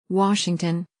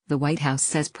Washington, the White House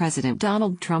says President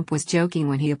Donald Trump was joking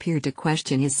when he appeared to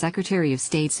question his Secretary of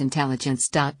State's intelligence.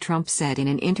 Trump said in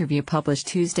an interview published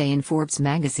Tuesday in Forbes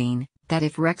magazine that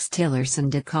if Rex Tillerson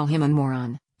did call him a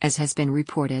moron, as has been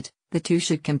reported, the two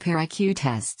should compare IQ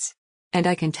tests. "And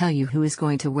I can tell you who is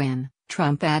going to win,"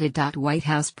 Trump added. White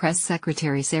House Press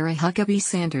Secretary Sarah Huckabee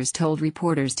Sanders told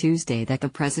reporters Tuesday that the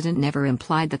president never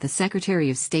implied that the Secretary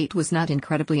of State was not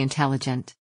incredibly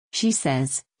intelligent. She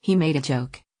says, "He made a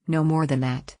joke, no more than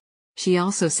that." She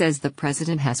also says the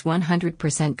president has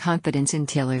 100% confidence in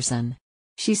Tillerson.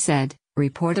 She said,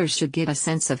 "Reporters should get a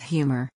sense of humor.